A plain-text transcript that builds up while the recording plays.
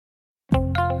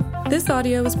This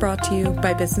audio is brought to you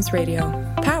by Business Radio,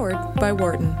 powered by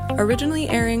Wharton, originally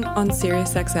airing on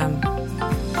SiriusXM.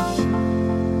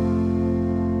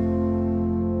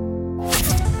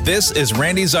 This is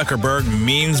Randi Zuckerberg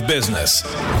Means Business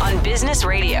on Business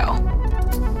Radio.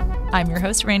 I'm your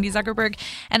host, Randi Zuckerberg,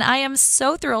 and I am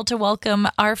so thrilled to welcome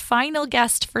our final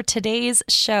guest for today's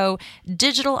show,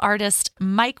 digital artist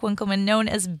Mike Winkelmann, known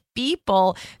as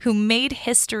Beeple, who made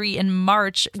history in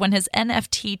March when his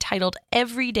NFT titled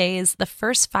Every Days, the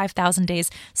first 5,000 days,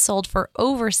 sold for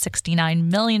over $69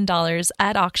 million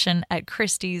at auction at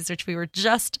Christie's, which we were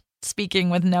just speaking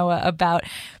with Noah about.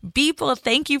 Beeple,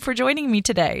 thank you for joining me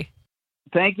today.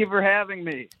 Thank you for having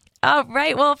me. Oh,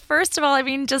 right. Well, first of all, I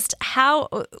mean, just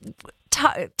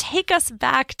take us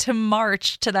back to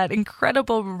March, to that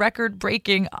incredible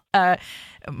record-breaking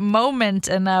moment,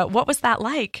 and what was that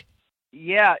like?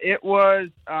 Yeah, it was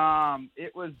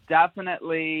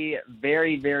definitely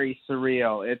very, very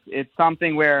surreal. It's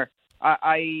something where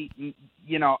I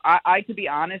to be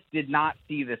honest, did not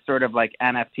see this sort of like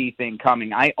NFT thing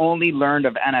coming. I only learned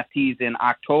of NFTs in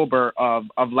October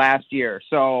of last year,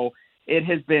 so it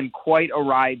has been quite a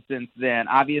ride since then.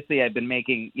 Obviously, I've been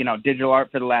making, digital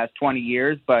art for the last 20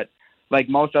 years, but like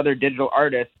most other digital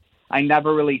artists, I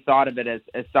never really thought of it as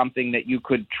something that you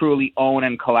could truly own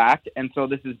and collect. And so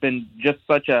this has been just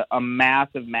such a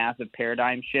massive, massive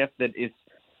paradigm shift that is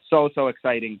so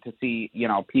exciting to see,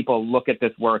 people look at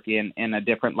this work in a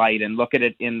different light and look at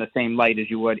it in the same light as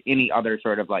you would any other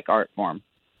sort of like art form.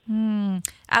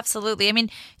 Absolutely. I mean,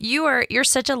 you're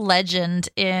such a legend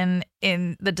in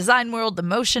the design world, the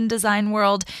motion design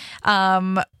world.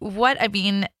 Maybe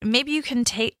you can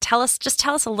tell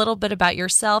us a little bit about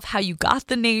yourself, how you got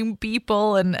the name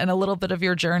Beeple, and a little bit of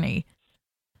your journey.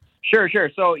 Sure.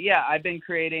 So yeah, I've been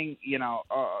creating,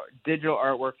 digital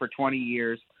artwork for 20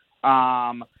 years.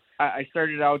 I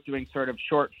started out doing sort of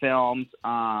short films,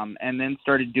 and then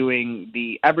started doing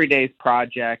the Everydays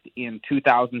project in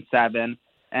 2007.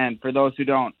 And for those who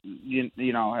don't,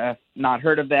 have not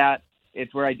heard of that,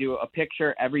 it's where I do a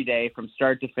picture every day from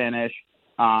start to finish.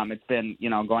 It's been,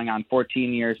 going on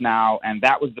 14 years now. And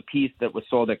that was the piece that was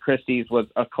sold at Christie's, was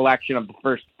a collection of the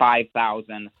first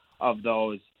 5,000 of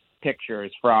those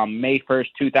pictures from May 1st,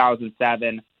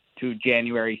 2007 to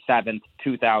January 7th,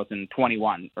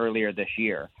 2021, earlier this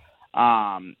year.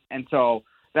 And so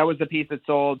that was the piece that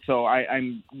sold. So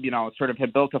I'm sort of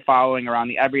have built a following around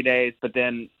the Everydays, but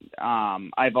then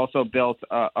I've also built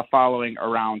a following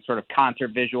around sort of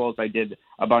concert visuals. I did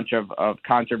a bunch of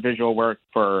concert visual work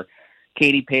for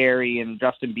Katy Perry and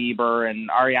Justin Bieber and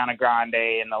Ariana Grande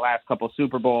in the last couple of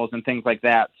Super Bowls and things like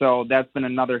that. So that's been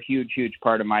another huge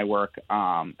part of my work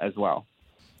as well.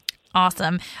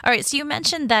 Awesome. All right. So you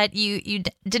mentioned that you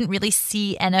didn't really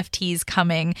see NFTs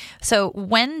coming. So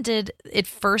when did it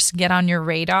first get on your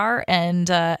radar,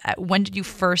 and when did you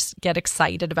first get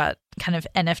excited about kind of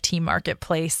NFT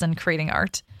marketplace and creating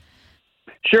art?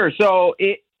 Sure. So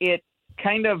it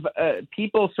kind of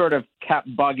people sort of kept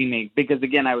bugging me because,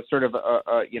 again, I was sort of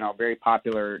a very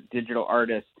popular digital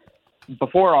artist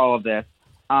before all of this.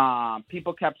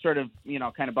 People kept sort of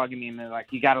kind of bugging me, and they're like,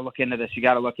 "You got to look into this. You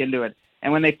got to look into it."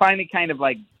 And when they finally kind of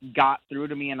like got through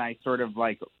to me and I sort of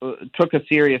like took a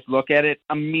serious look at it,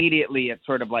 immediately it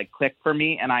sort of like clicked for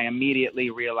me. And I immediately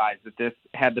realized that this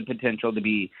had the potential to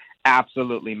be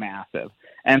absolutely massive.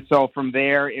 And so from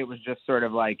there, it was just sort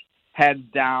of like heads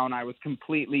down. I was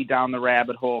completely down the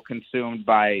rabbit hole, consumed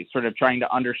by sort of trying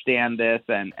to understand this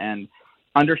and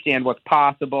understand what's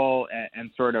possible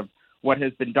and sort of what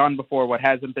has been done before, what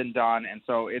hasn't been done. And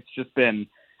so it's just been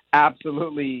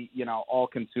absolutely, all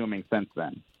consuming since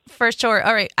then. For sure.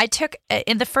 All right. I took,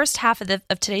 in the first half of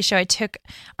today's show, I took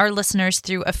our listeners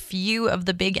through a few of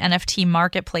the big NFT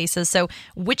marketplaces. So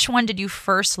which one did you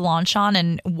first launch on,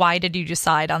 and why did you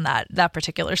decide on that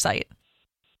particular site?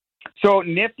 So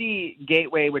Nifty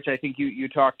Gateway, which I think you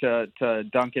talked to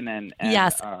Duncan and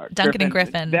yes, Duncan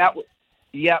Griffin, and Griffin.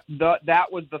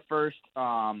 That was the first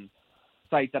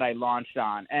site that I launched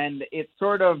on, and it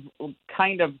sort of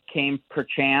kind of came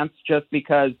perchance just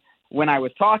because when I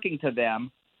was talking to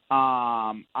them,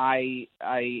 I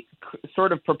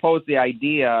sort of proposed the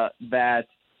idea that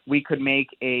we could make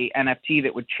a NFT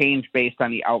that would change based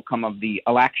on the outcome of the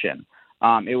election.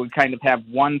 It would kind of have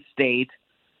one state,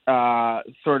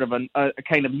 sort of a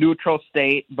kind of neutral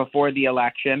state before the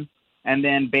election, and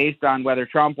then based on whether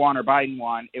Trump won or Biden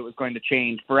won, it was going to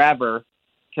change forever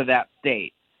to that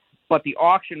state. But the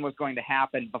auction was going to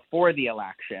happen before the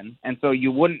election, and so you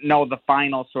wouldn't know the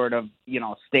final sort of,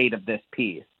 state of this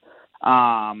piece.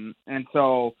 And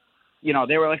so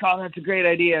they were like, oh, that's a great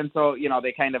idea. And so,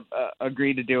 they kind of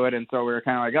agreed to do it. And so we were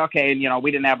kind of like, okay. And,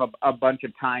 we didn't have a bunch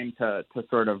of time to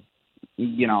sort of,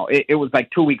 it was like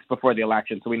 2 weeks before the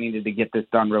election. So we needed to get this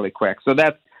done really quick. So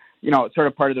that's, sort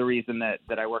of part of the reason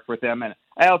that I work with them. And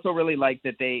I also really like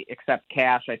that they accept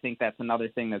cash. I think that's another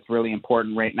thing that's really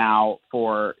important right now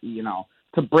for,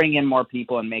 to bring in more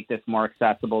people and make this more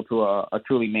accessible to a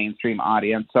truly mainstream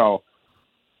audience. So,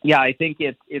 yeah, I think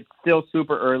it's still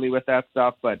super early with that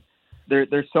stuff, but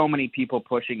there's so many people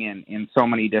pushing in so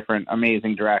many different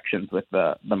amazing directions with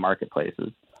the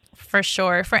marketplaces. For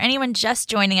sure. For anyone just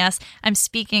joining us, I'm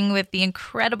speaking with the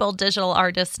incredible digital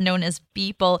artist known as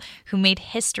Beeple, who made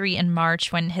history in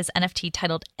March when his NFT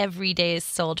titled Every Days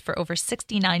sold for over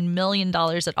 $69 million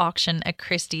at auction at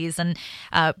Christie's. And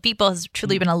Beeple has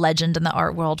truly been a legend in the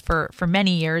art world for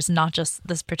many years, not just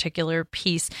this particular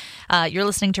piece. You're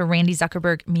listening to Randi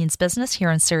Zuckerberg Means Business here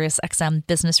on Sirius XM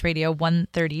Business Radio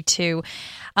 132.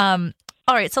 All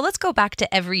right, so let's go back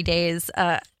to Every Days.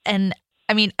 And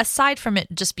I mean, aside from it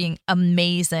just being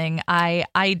amazing, I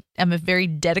am a very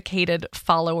dedicated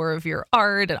follower of your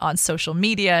art on social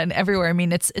media and everywhere. I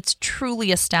mean, it's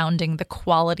truly astounding, the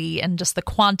quality and just the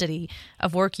quantity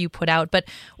of work you put out. But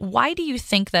why do you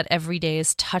think that Every Day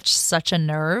has touched such a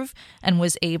nerve and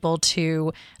was able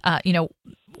to,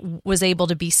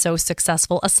 be so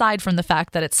successful, aside from the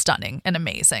fact that it's stunning and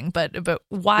amazing? But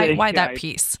why that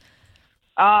piece?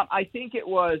 I think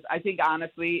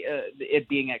honestly, it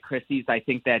being at Christie's, I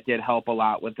think that did help a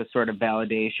lot with the sort of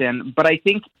validation. But I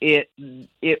think it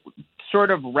sort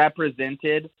of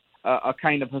represented a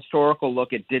kind of historical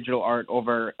look at digital art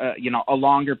over, a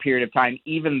longer period of time,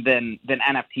 even than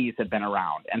NFTs had been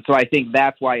around. And so I think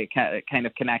that's why it kind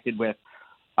of connected with,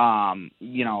 a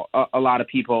lot of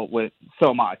people with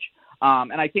so much.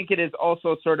 And I think it is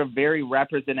also sort of very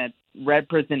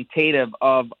representative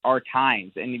of our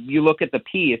times. And if you look at the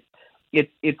piece,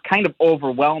 it's kind of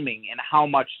overwhelming in how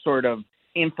much sort of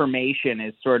information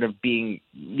is sort of being,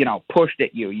 pushed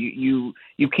at you.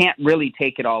 You can't really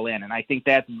take it all in. And I think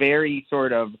that's very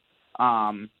sort of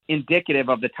indicative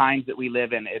of the times that we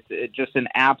live in. It's just an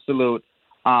absolute,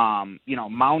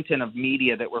 mountain of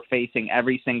media that we're facing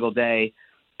every single day.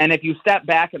 And if you step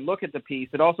back and look at the piece,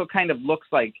 it also kind of looks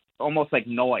like almost like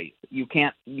noise. You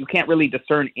can't really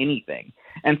discern anything.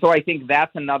 And so I think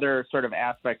that's another sort of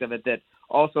aspect of it that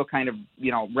also kind of,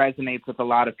 resonates with a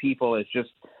lot of people, is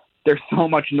just there's so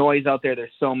much noise out there.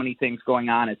 There's so many things going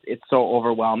on. It's so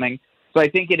overwhelming. So I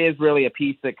think it is really a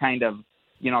piece that kind of,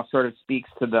 sort of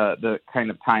speaks to the kind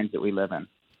of times that we live in.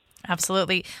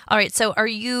 Absolutely. All right. So are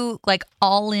you like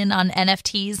all in on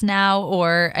NFTs now?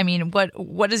 Or, I mean,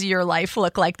 what does your life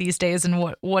look like these days?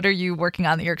 And what are you working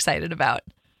on that you're excited about?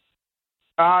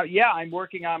 Yeah, I'm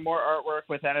working on more artwork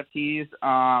with NFTs.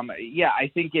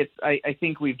 I think I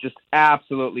think we've just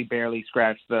absolutely barely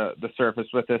scratched the surface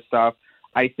with this stuff.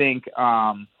 I think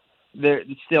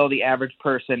still the average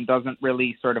person doesn't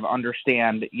really sort of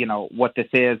understand, what this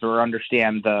is or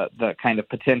understand the kind of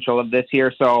potential of this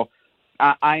here. So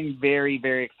I'm very,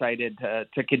 very excited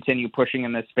to continue pushing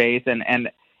in this space. And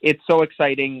it's so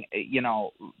exciting,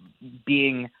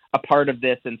 being a part of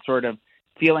this and sort of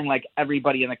feeling like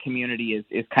everybody in the community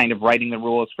is kind of writing the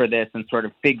rules for this and sort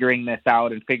of figuring this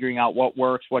out and figuring out what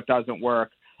works, what doesn't work.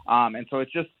 And so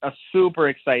it's just a super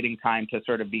exciting time to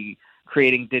sort of be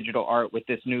creating digital art with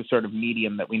this new sort of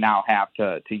medium that we now have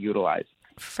to utilize.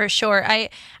 For sure.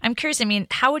 I'm curious, I mean,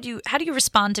 how do you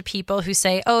respond to people who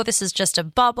say, oh, this is just a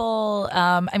bubble?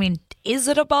 I mean, is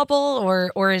it a bubble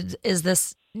or is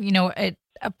this, a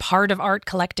part of art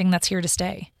collecting that's here to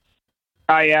stay?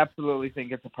 I absolutely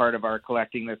think it's a part of art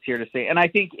collecting that's here to stay. And I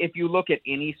think if you look at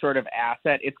any sort of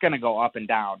asset, it's going to go up and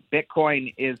down.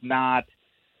 Bitcoin is not,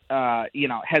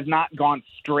 has not gone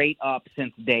straight up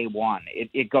since day one.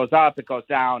 It goes up, it goes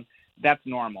down. That's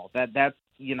normal. That's,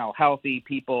 healthy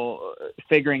people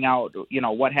figuring out,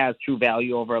 what has true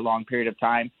value over a long period of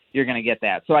time. You're going to get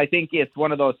that. So I think it's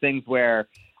one of those things where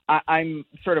I'm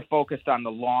sort of focused on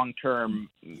the long-term,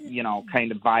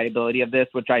 kind of viability of this,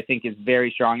 which I think is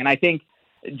very strong. And I think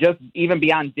just even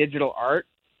beyond digital art,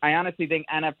 I honestly think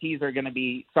NFTs are going to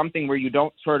be something where you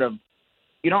don't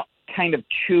kind of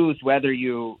choose whether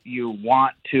you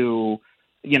want to,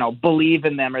 believe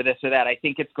in them or this or that. I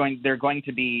think they're going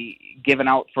to be given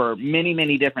out for many,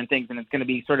 many different things. And it's going to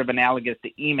be sort of analogous to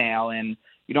email. And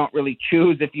you don't really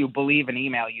choose if you believe in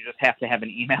email. You just have to have an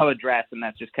email address. And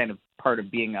that's just kind of part of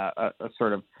being a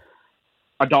sort of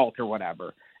adult or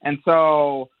whatever. And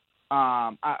so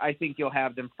I think you'll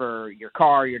have them for your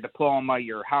car, your diploma,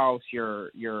 your house,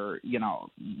 your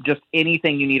just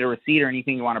anything you need a receipt or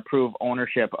anything you want to prove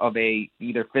ownership of a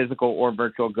either physical or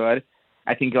virtual good.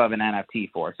 I think you'll have an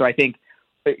NFT for. So I think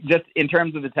just in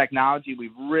terms of the technology,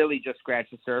 we've really just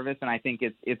scratched the surface, and I think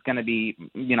it's going to be,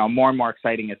 more and more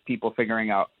exciting as people figure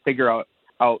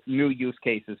out new use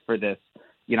cases for this,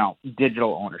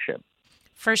 digital ownership.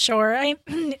 For sure.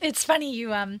 It's funny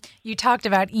you talked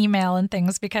about email and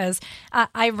things, because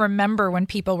I remember when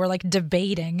people were like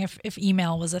debating if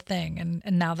email was a thing,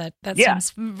 and now that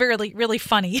seems really, really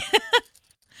funny.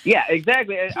 Yeah,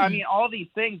 exactly. I mean, all these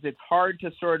things, it's hard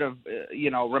to sort of,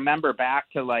 remember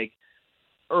back to like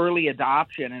early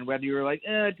adoption and whether you were like,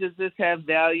 does this have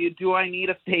value? Do I need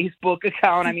a Facebook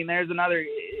account? I mean, there's another,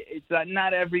 it's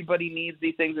not everybody needs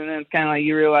these things. And then it's kind of like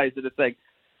you realize that it's like,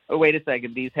 oh, wait a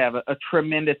second, these have a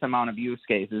tremendous amount of use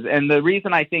cases. And the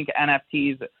reason I think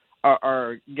NFTs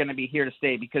are going to be here to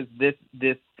stay, because this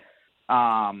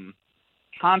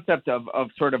concept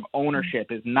of sort of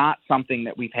ownership is not something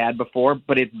that we've had before,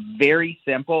 but it's very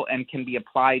simple and can be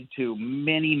applied to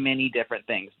many, many different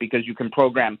things, because you can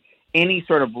program any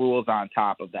sort of rules on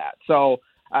top of that. So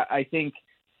I think,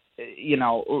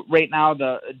 right now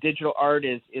the digital art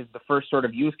is the first sort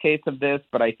of use case of this,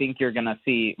 but I think you're going to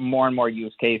see more and more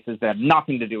use cases that have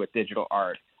nothing to do with digital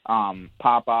art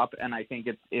pop up, and I think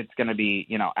it's going to be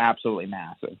absolutely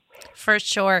massive. For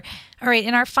sure. All right,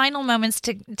 in our final moments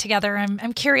together,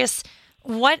 I'm curious,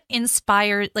 what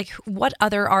inspired, what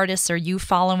other artists are you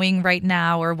following right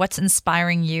now, or what's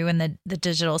inspiring you in the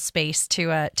digital space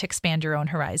to expand your own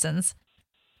horizons?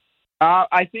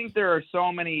 I think there are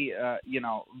so many,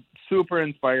 super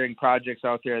inspiring projects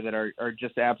out there that are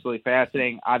just absolutely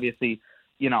fascinating. Obviously,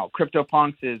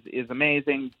 CryptoPunks is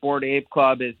amazing. Bored Ape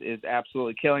Club is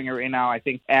absolutely killing it right now. I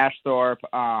think Ashthorpe,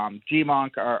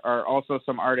 G-Monk are also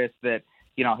some artists that,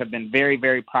 have been very,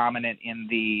 very prominent in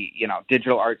the,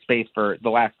 digital art space for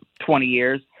the last 20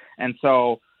 years. And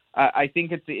so I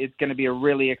think it's going to be a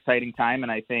really exciting time.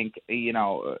 And I think,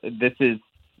 this is,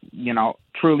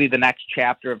 truly the next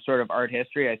chapter of sort of art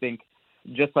history. I think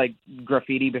just like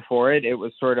graffiti before it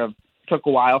was sort of took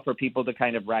a while for people to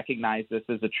kind of recognize this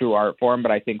as a true art form,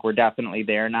 but I think we're definitely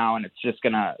there now, and it's just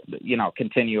going to,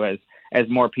 continue as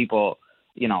more people,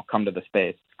 come to the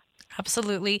space.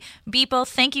 Absolutely. Beeple,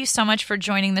 thank you so much for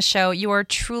joining the show. You are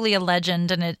truly a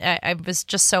legend, and I was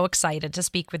just so excited to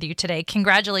speak with you today.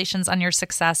 Congratulations on your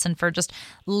success and for just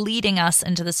leading us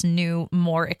into this new,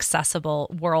 more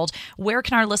accessible world. Where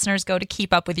can our listeners go to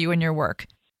keep up with you and your work?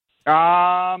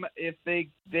 If they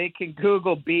can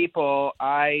Google Beeple,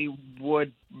 I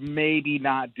would maybe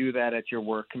not do that at your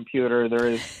work computer.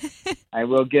 I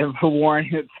will give a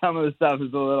warning that some of the stuff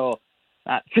is a little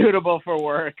not suitable for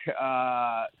work,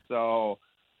 so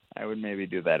I would maybe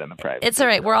do that in the private. It's all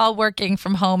right. We're all working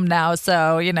from home now,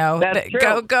 so That's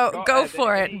true. Go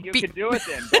for it. You can do it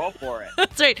then. Go for it.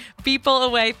 That's right. Beeple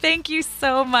away. Thank you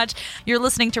so much. You're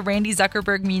listening to Randi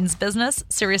Zuckerberg Means Business,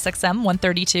 SiriusXM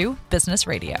 132 Business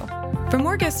Radio. For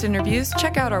more guest interviews,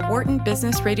 check out our Wharton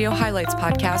Business Radio Highlights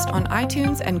podcast on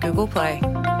iTunes and Google Play.